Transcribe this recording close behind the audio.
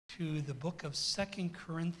to the book of 2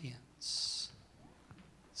 Corinthians.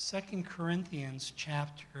 2 Corinthians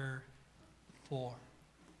chapter 4.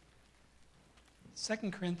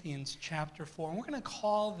 2 Corinthians chapter 4. And we're going to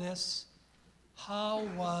call this, How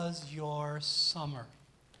Was Your Summer?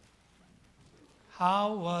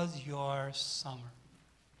 How was your summer?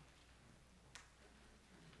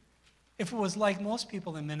 If it was like most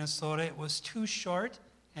people in Minnesota, it was too short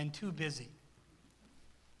and too busy.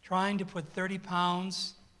 Trying to put 30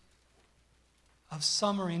 pounds of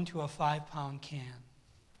summer into a 5-pound can.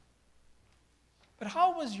 But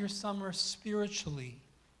how was your summer spiritually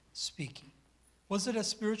speaking? Was it a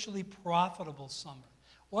spiritually profitable summer?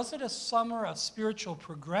 Was it a summer of spiritual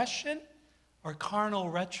progression or carnal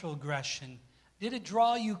retrogression? Did it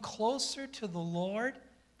draw you closer to the Lord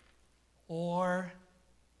or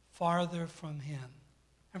farther from Him?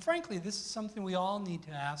 And frankly, this is something we all need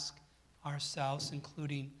to ask ourselves,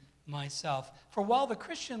 including myself. For while the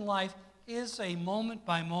Christian life is a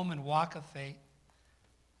moment-by-moment walk of faith,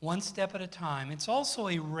 one step at a time, it's also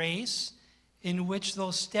a race in which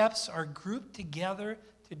those steps are grouped together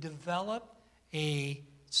to develop a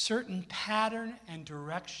certain pattern and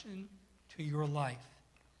direction to your life.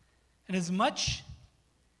 And as much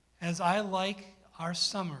as I like our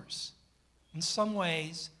summers, in some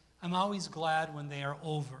ways, I'm always glad when they are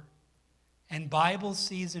over and Bible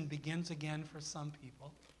season begins again for some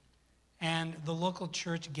people and the local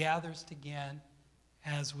church gathers again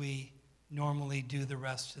as we normally do the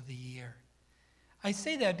rest of the year. I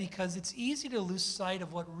say that because it's easy to lose sight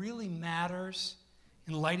of what really matters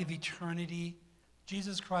in light of eternity,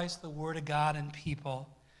 Jesus Christ, the Word of God, and people,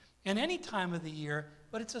 and any time of the year,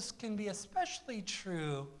 but it can be especially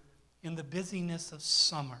true in the busyness of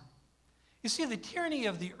summer. You see, the tyranny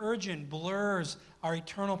of the urgent blurs our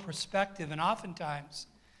eternal perspective, and oftentimes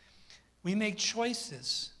we make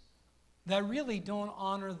choices that really don't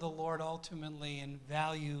honor the Lord ultimately and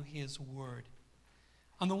value His Word.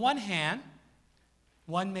 On the one hand,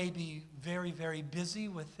 one may be very, very busy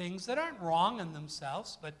with things that aren't wrong in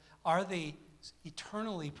themselves, but are they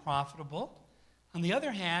eternally profitable? On the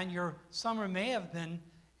other hand, your summer may have been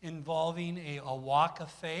involving a walk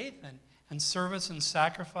of faith and service and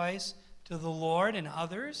sacrifice to the Lord and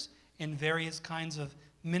others in various kinds of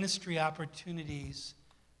ministry opportunities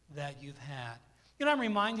that you've had. You know, I'm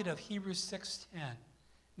reminded of Hebrews 6:10.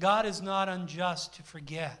 God is not unjust to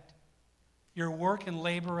forget your work and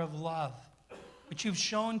labor of love, which you've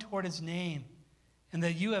shown toward His name, and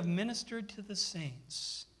that you have ministered to the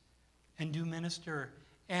saints and do minister.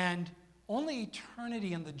 And only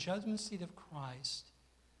eternity and the judgment seat of Christ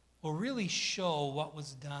will really show what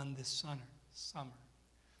was done this summer.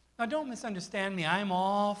 Now, don't misunderstand me. I'm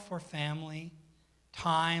all for family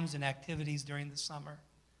times and activities during the summer.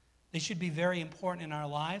 They should be very important in our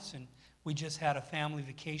lives, and we just had a family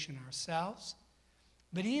vacation ourselves.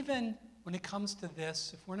 But even when it comes to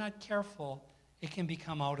this, if we're not careful, it can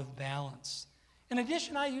become out of balance. In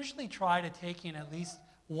addition, I usually try to take in at least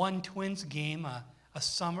one Twins game a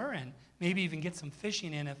summer and maybe even get some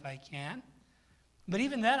fishing in if I can. But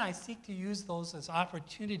even then, I seek to use those as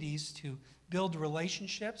opportunities to build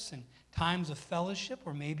relationships and times of fellowship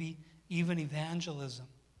or maybe even evangelism.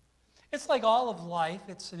 It's like all of life,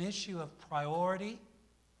 it's an issue of priority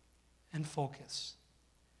and focus.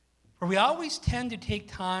 For we always tend to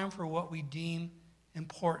take time for what we deem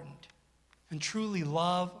important and truly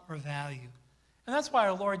love or value. And that's why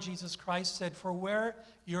our Lord Jesus Christ said, "For where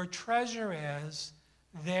your treasure is,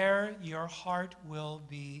 there your heart will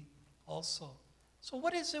be also." So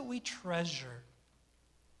what is it we treasure?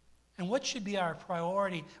 And what should be our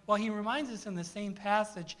priority? Well, He reminds us in the same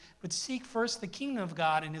passage, "But seek first the kingdom of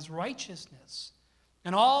God and His righteousness,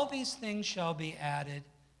 and all these things shall be added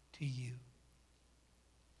to you."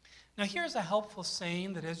 Now, here's a helpful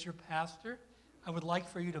saying that as your pastor, I would like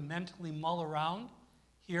for you to mentally mull around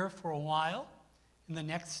here for a while in the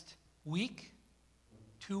next week,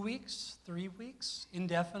 2 weeks, 3 weeks,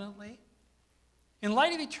 indefinitely. In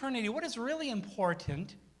light of eternity, what is really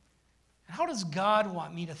important, and how does God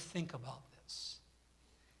want me to think about this?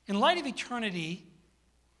 In light of eternity,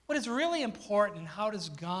 what is really important, and how does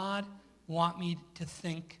God want me to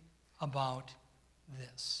think about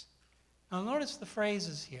this? Now notice the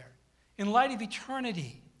phrases here. In light of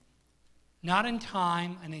eternity, not in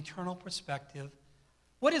time, an eternal perspective,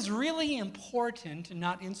 what is really important and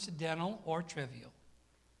not incidental or trivial?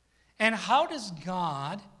 And how does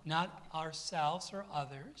God, not ourselves or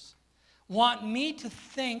others, want me to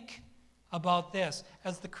think about this?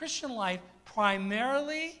 As the Christian life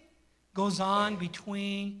primarily goes on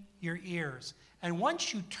between your ears. And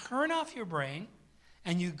once you turn off your brain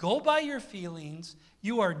and you go by your feelings,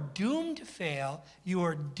 you are doomed to fail. You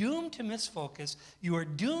are doomed to misfocus. You are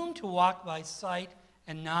doomed to walk by sight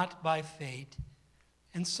and not by faith.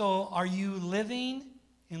 And so, are you living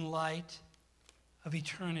in light of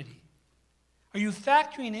eternity? Are you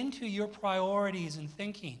factoring into your priorities and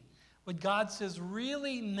thinking what God says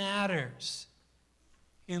really matters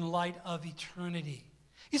in light of eternity?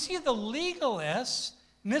 You see, the legalist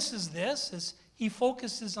misses this as he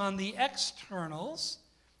focuses on the externals,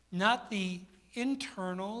 not the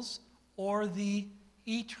internals or the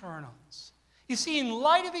eternals. You see, in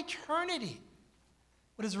light of eternity,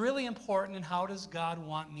 what is really important and how does God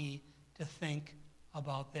want me to think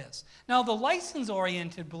about this? Now, the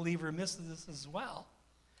license-oriented believer misses this as well,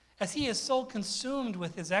 as he is so consumed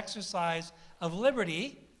with his exercise of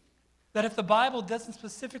liberty that if the Bible doesn't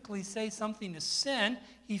specifically say something is sin,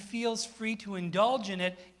 he feels free to indulge in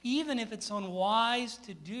it, even if it's unwise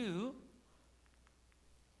to do,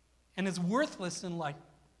 and is worthless in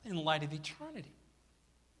light of eternity.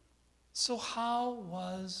 So how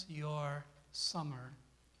was your summer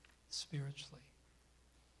spiritually?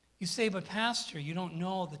 You say, but Pastor, you don't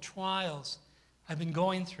know the trials I've been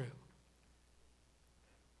going through.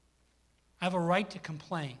 I have a right to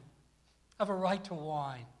complain. I have a right to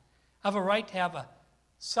whine. I have a right to have a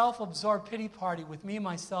self-absorbed pity party with me,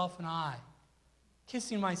 myself, and I,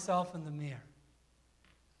 kissing myself in the mirror.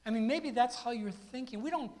 I mean, maybe that's how you're thinking. We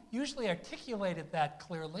don't usually articulate it that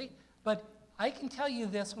clearly, but I can tell you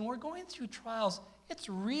this, when we're going through trials, it's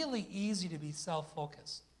really easy to be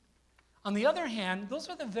self-focused. On the other hand, those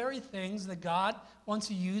are the very things that God wants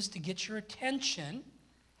to use to get your attention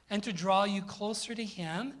and to draw you closer to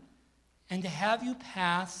Him and to have you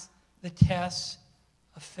pass the test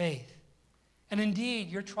of faith. And indeed,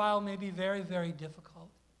 your trial may be very, very difficult.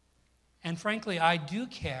 And frankly, I do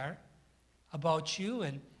care about you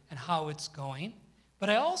and how it's going. But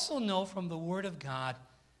I also know from the Word of God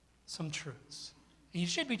some truths. And you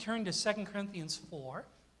should be turned to 2 Corinthians 4.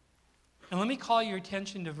 And let me call your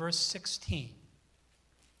attention to verse 16.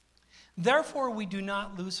 Therefore we do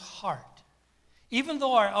not lose heart. Even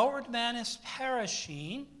though our outward man is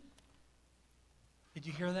perishing. Did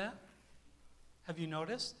you hear that? Have you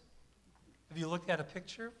noticed? Have you looked at a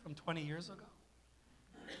picture from 20 years ago?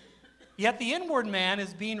 Yet the inward man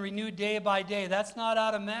is being renewed day by day. That's not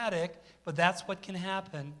automatic, but that's what can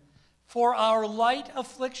happen. For our light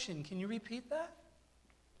affliction. Can you repeat that?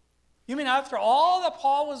 You mean after all that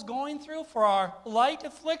Paul was going through, for our light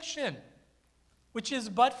affliction, which is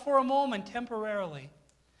but for a moment, temporarily,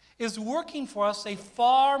 is working for us a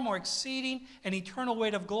far more exceeding and eternal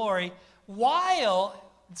weight of glory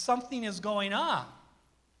while something is going on.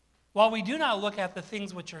 While we do not look at the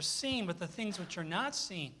things which are seen, but the things which are not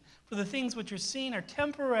seen. For the things which are seen are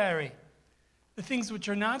temporary. The things which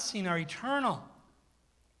are not seen are eternal.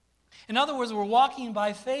 In other words, we're walking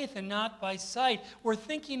by faith and not by sight. We're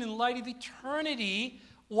thinking in light of eternity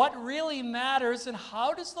what really matters and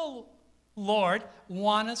how does the Lord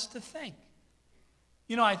want us to think.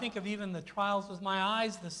 You know, I think of even the trials with my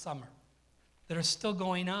eyes this summer that are still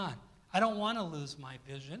going on. I don't want to lose my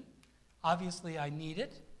vision. Obviously, I need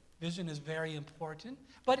it. Vision is very important.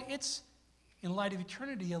 But it's, in light of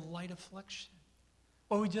eternity, a light affliction.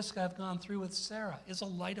 What we just have gone through with Sarah is a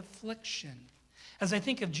light affliction. As I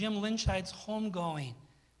think of Jim Lynchide's homegoing,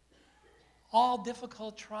 all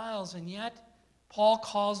difficult trials, and yet Paul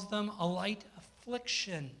calls them a light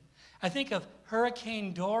affliction. I think of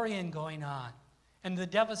Hurricane Dorian going on and the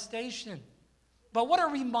devastation. But what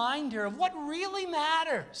a reminder of what really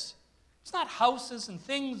matters. It's not houses and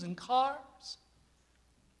things and cars.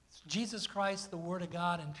 It's Jesus Christ, the Word of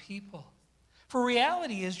God, and people. For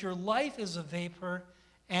reality is your life is a vapor,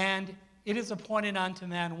 and it is appointed unto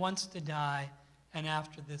man once to die, and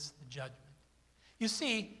after this the judgment. You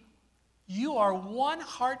see, you are one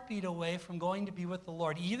heartbeat away from going to be with the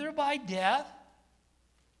Lord, either by death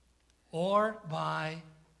or by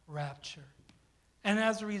rapture. And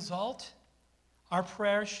as a result, our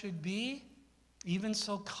prayer should be, even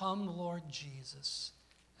so come, Lord Jesus,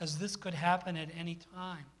 as this could happen at any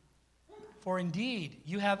time. For indeed,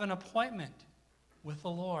 you have an appointment with the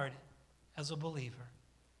Lord as a believer.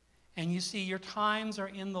 And you see, your times are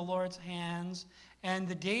in the Lord's hands, and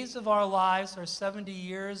the days of our lives are 70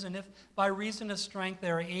 years, and if by reason of strength they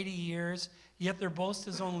are 80 years, yet their boast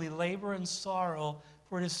is only labor and sorrow,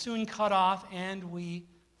 for it is soon cut off, and we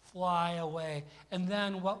fly away. And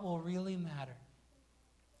then what will really matter?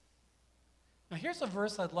 Now here's a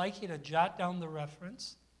verse I'd like you to jot down the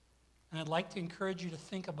reference, and I'd like to encourage you to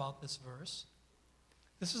think about this verse.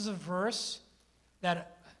 This is a verse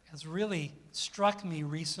that has really struck me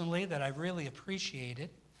recently, that I've really appreciated.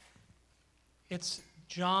 It's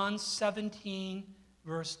John 17,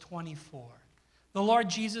 verse 24. The Lord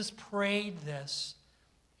Jesus prayed this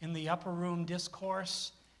in the upper room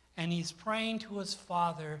discourse, and he's praying to his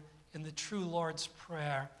Father in the true Lord's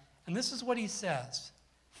Prayer. And this is what he says: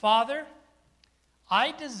 Father,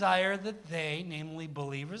 I desire that they, namely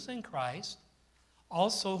believers in Christ,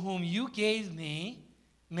 also whom you gave me,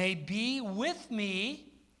 may be with me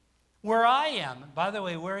where I am. By the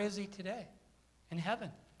way, where is he today? In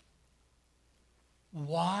heaven.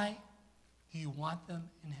 Why do you want them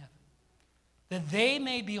in heaven? That they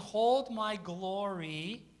may behold my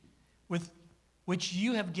glory with which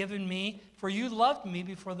you have given me, for you loved me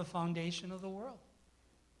before the foundation of the world.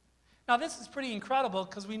 Now this is pretty incredible,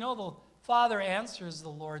 because we know the Father answers the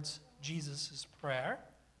Lord Jesus' prayer,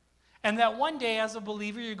 and that one day as a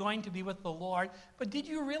believer you're going to be with the Lord. But did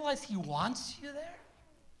you realize he wants you there?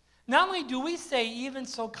 Not only do we say, even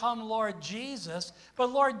so come Lord Jesus, but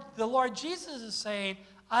the Lord Jesus is saying,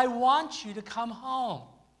 I want you to come home.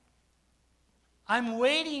 I'm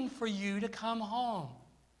waiting for you to come home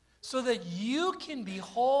so that you can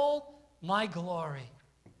behold my glory,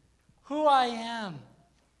 who I am,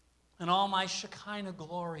 and all my Shekinah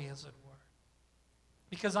glory, as it were.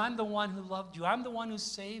 Because I'm the one who loved you. I'm the one who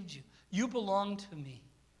saved you. You belong to me.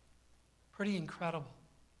 Pretty incredible.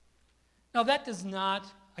 Now, that does not,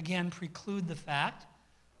 again, preclude the fact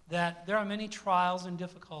that there are many trials and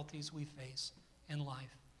difficulties we face in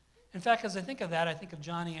life. In fact, as I think of that, I think of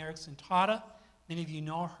Joni Eareckson Tada. Many of you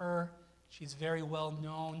know her. She's very well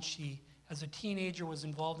known. She, as a teenager, was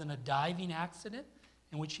involved in a diving accident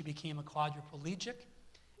in which she became a quadriplegic.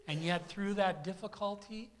 And yet, through that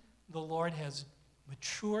difficulty, the Lord has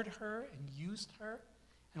matured her and used her.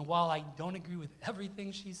 And while I don't agree with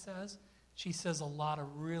everything she says a lot of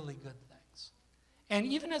really good things. And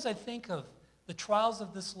even as I think of the trials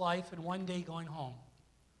of this life and one day going home,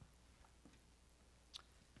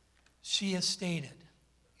 she has stated,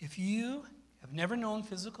 if you have never known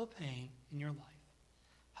physical pain in your life,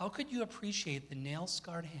 how could you appreciate the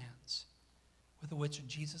nail-scarred hands with which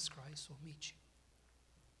Jesus Christ will meet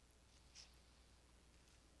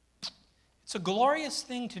you? It's a glorious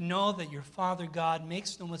thing to know that your Father God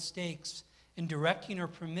makes no mistakes in directing or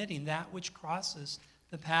permitting that which crosses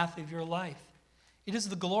the path of your life. It is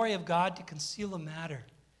the glory of God to conceal a matter.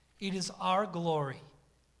 It is our glory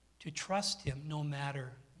to trust him no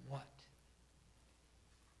matter what.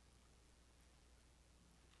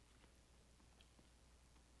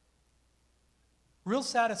 Real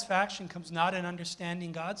satisfaction comes not in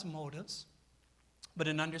understanding God's motives, but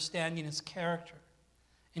in understanding his character,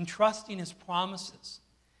 in trusting his promises,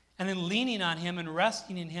 and in leaning on him and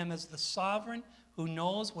resting in him as the sovereign who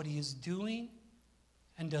knows what he is doing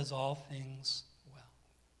and does all things well.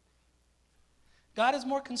 God is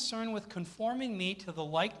more concerned with conforming me to the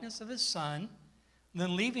likeness of his Son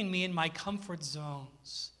than leaving me in my comfort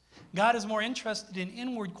zones. God is more interested in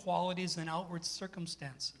inward qualities than outward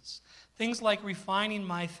circumstances. Things like refining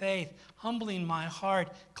my faith, humbling my heart,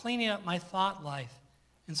 cleaning up my thought life,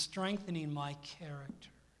 and strengthening my character.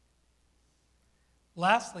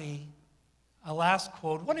 Lastly, a last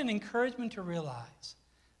quote. What an encouragement to realize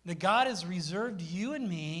that God has reserved you and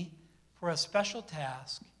me for a special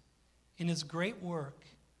task in his great work.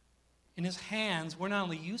 In his hands, we're not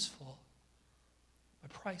only useful,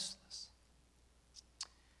 but priceless.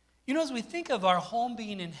 You know, as we think of our home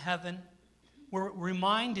being in heaven, we're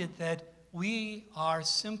reminded that we are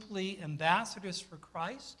simply ambassadors for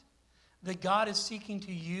Christ, that God is seeking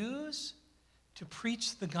to use to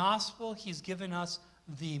preach the gospel. He's given us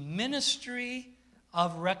the ministry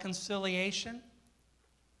of reconciliation.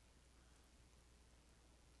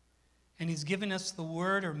 And he's given us the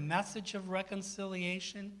word or message of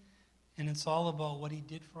reconciliation. And it's all about what he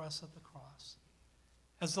did for us at the cross.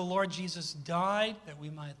 As the Lord Jesus died that we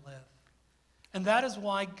might live. And that is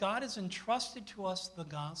why God has entrusted to us the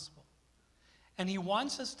gospel. And he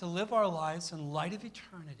wants us to live our lives in light of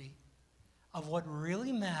eternity, of what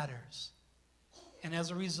really matters. And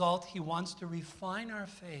as a result, he wants to refine our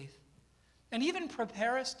faith and even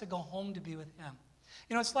prepare us to go home to be with him.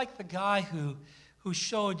 You know, it's like the guy who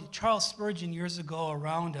showed Charles Spurgeon years ago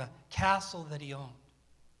around a castle that he owned.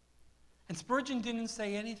 And Spurgeon didn't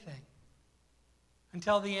say anything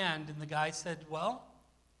until the end. And the guy said, well,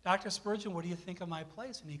 Dr. Spurgeon, what do you think of my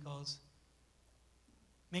place? And he goes,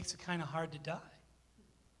 makes it kind of hard to die.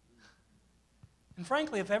 And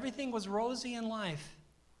frankly, if everything was rosy in life,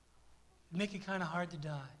 it'd make it kind of hard to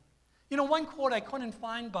die. You know, one quote I couldn't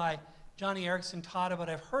find by Joni Eareckson Tada, but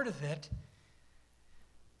I've heard of it.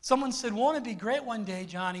 Someone said, won't it be great one day,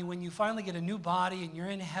 Johnny, when you finally get a new body and you're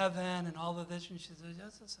in heaven and all of this? And she said, no.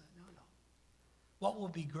 What will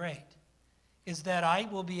be great is that I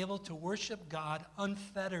will be able to worship God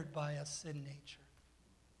unfettered by a sin nature.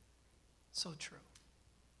 So true.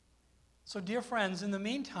 So, dear friends, in the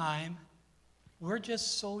meantime, we're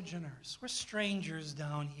just sojourners. We're strangers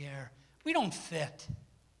down here. We don't fit.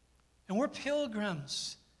 And we're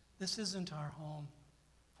pilgrims. This isn't our home,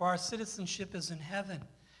 for our citizenship is in heaven.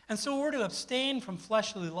 And so we're to abstain from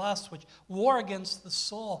fleshly lusts, which war against the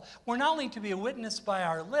soul. We're not only to be a witness by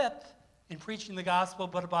our lip in preaching the gospel,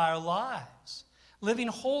 but by our lives, living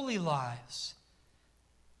holy lives,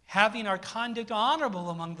 having our conduct honorable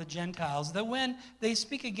among the Gentiles, that when they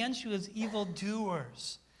speak against you as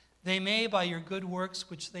evildoers, they may, by your good works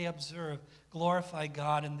which they observe, glorify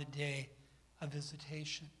God in the day of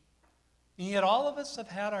visitation. And yet all of us have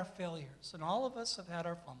had our failures, and all of us have had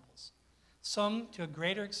our fumbles, some to a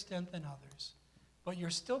greater extent than others. But you're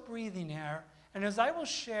still breathing air. And as I will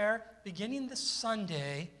share, beginning this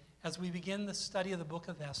Sunday, as we begin the study of the book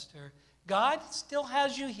of Esther, God still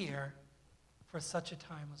has you here for such a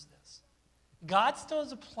time as this. God still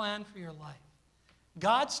has a plan for your life.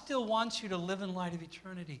 God still wants you to live in light of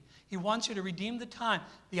eternity. He wants you to redeem the time.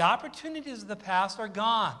 The opportunities of the past are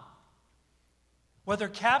gone. Whether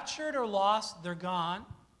captured or lost, they're gone.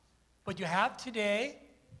 But you have today,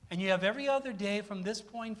 and you have every other day from this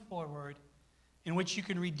point forward in which you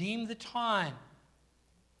can redeem the time.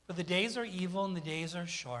 For the days are evil and the days are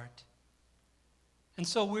short. And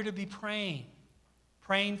so we're to be praying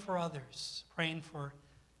for others, praying for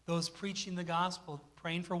those preaching the gospel,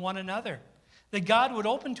 praying for one another, that God would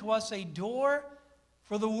open to us a door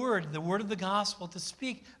for the word of the gospel, to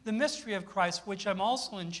speak the mystery of Christ, which I'm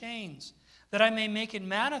also in chains, that I may make it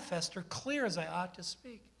manifest or clear as I ought to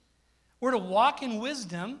speak. We're to walk in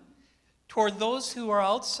wisdom toward those who are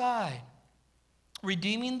outside,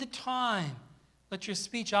 redeeming the time. Let your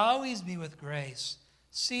speech always be with grace,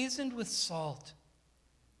 seasoned with salt,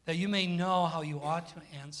 that you may know how you ought to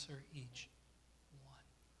answer each one.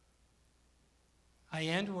 I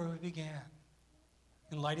end where we began.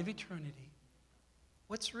 In light of eternity,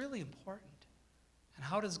 what's really important? And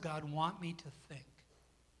how does God want me to think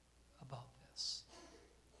about this?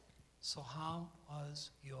 So how was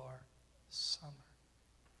your summer?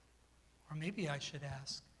 Or maybe I should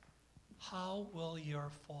ask, how will your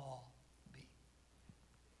fall be?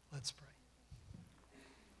 Let's pray.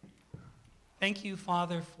 Thank you,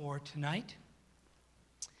 Father, for tonight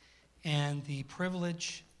and the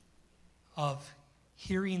privilege of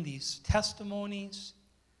hearing these testimonies,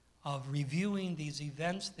 of reviewing these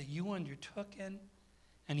events that you undertook in,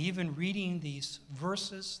 and even reading these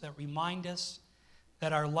verses that remind us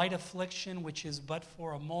that our light affliction, which is but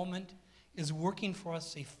for a moment, is working for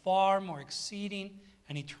us a far more exceeding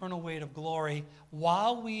and eternal weight of glory,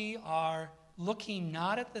 while we are looking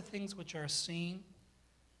not at the things which are seen,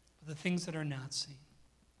 but the things that are not seen.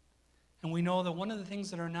 And we know that one of the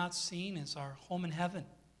things that are not seen is our home in heaven,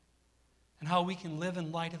 and how we can live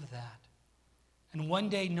in light of that. And one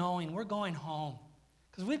day knowing we're going home,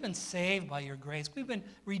 because we've been saved by your grace. We've been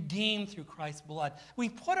redeemed through Christ's blood. We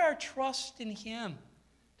put our trust in him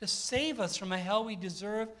to save us from a hell we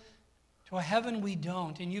deserve to a heaven we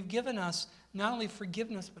don't. And you've given us not only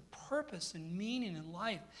forgiveness, but purpose and meaning in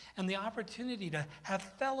life, and the opportunity to have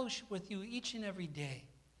fellowship with you each and every day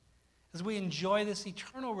as we enjoy this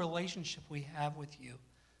eternal relationship we have with you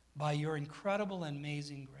by your incredible and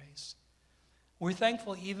amazing grace. We're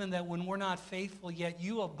thankful even that when we're not faithful, yet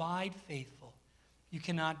you abide faithful. You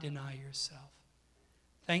cannot deny yourself.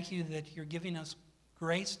 Thank you that you're giving us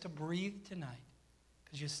grace to breathe tonight,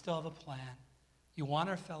 because you still have a plan. You want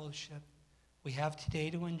our fellowship. We have today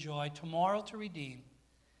to enjoy, tomorrow to redeem.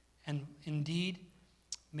 And indeed,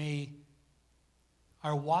 may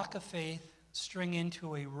our walk of faith string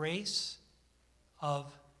into a race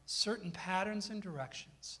of certain patterns and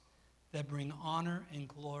directions that bring honor and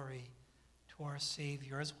glory to our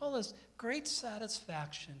Savior, as well as great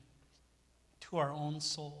satisfaction to our own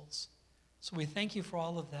souls. So we thank you for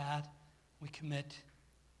all of that. We commit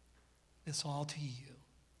this all to you.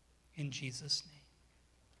 In Jesus' name.